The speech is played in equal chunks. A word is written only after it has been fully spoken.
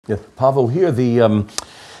Yeah, Paavo, here the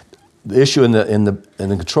issue in the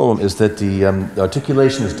control room is that the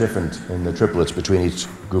articulation is different in the triplets between each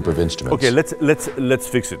group of instruments. Okay, let's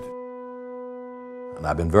fix it. And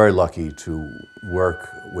I've been very lucky to work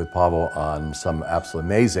with Paavo on some absolutely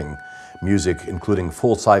amazing music, including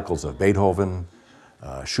full cycles of Beethoven,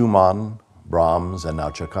 Schumann, Brahms, and now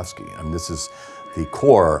Tschaikowsky. And this is the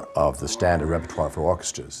core of the standard repertoire for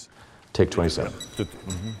orchestras. Take 27.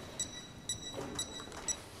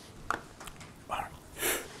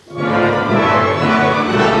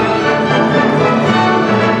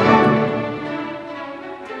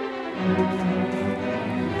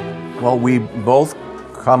 Well, we both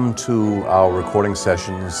come to our recording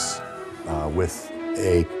sessions with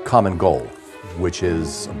a common goal, which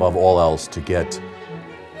is, above all else, to get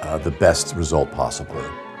the best result possible.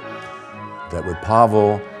 That with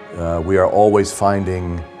Paavo, we are always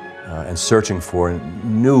finding and searching for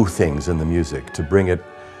new things in the music, to bring it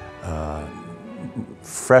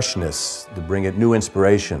freshness, to bring it new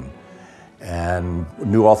inspiration and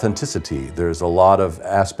new authenticity. There's a lot of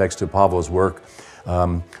aspects to Paavo's work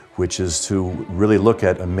which is to really look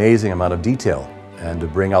at amazing amount of detail and to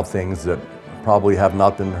bring out things that probably have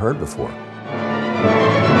not been heard before.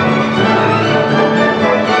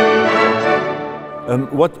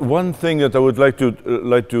 One thing that I would like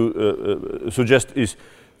to suggest is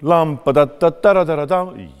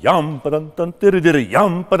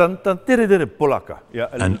polaka. Yeah,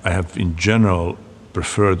 and I have in general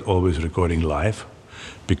preferred always recording live,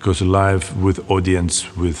 because live with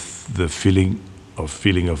audience, with the feeling of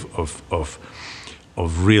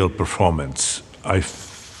real performance, I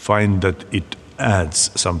find that it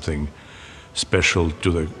adds something special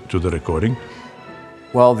to the recording.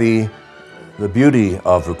 Well, the beauty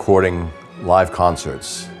of recording live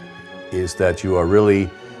concerts is that you are really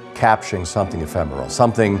capturing something ephemeral,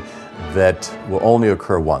 something that will only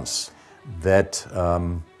occur once. That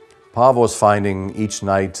Paavo is finding each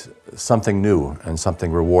night something new and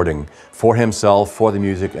something rewarding for himself, for the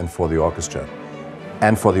music, and for the orchestra,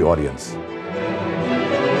 and for the audience.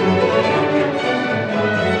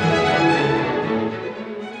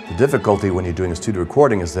 The difficulty when you're doing a studio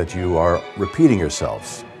recording is that you are repeating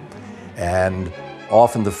yourselves. And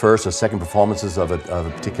often the first or second performances of a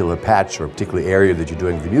particular patch or a particular area that you're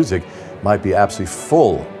doing with the music might be absolutely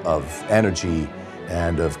full of energy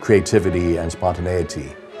and of creativity and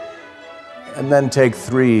spontaneity. And then take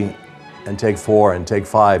 3 and take 4 and take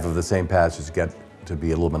 5 of the same patches get to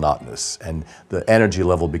be a little monotonous, and the energy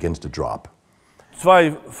level begins to drop.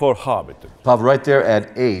 2 for H, bitte. Paavo, right there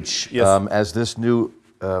at H, yes. As this new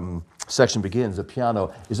section begins, the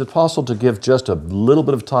piano, is it possible to give just a little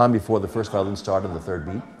bit of time before the first violin starts on the third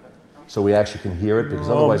beat, so we actually can hear it? Because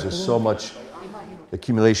otherwise there's so much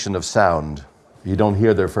accumulation of sound, you don't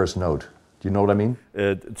hear their first note. Do you know what I mean?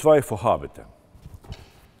 2 for H, bitte.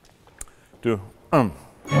 2.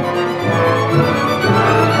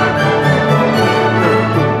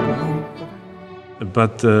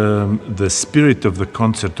 But the spirit of the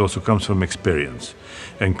concert also comes from experience,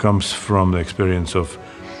 and comes from the experience of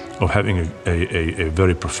having a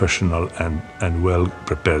very professional and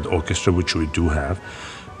well-prepared orchestra, which we do have.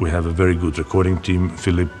 We have a very good recording team.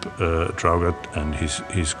 Philip Traugott and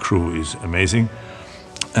his crew is amazing.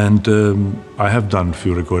 And I have done a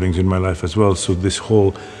few recordings in my life as well, so this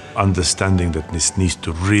whole understanding that this needs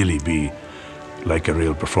to really be like a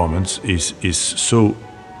real performance is so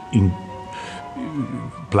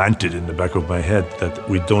planted in the back of my head that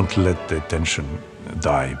we don't let the attention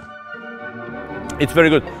die. It's very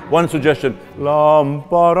good. One suggestion: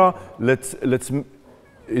 Lampara.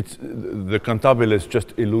 It's the cantabile is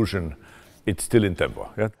just illusion. It's still in tempo.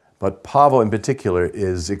 Yeah? But Paavo in particular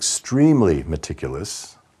is extremely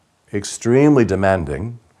meticulous, extremely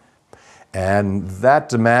demanding, and that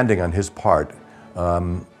demanding on his part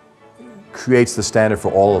creates the standard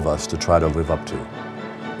for all of us to try to live up to.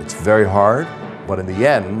 It's very hard, but in the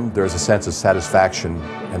end, there's a sense of satisfaction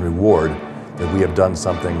and reward that we have done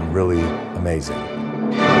something really amazing.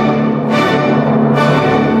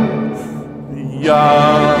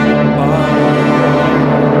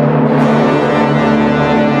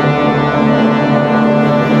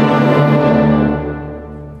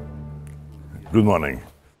 Good morning.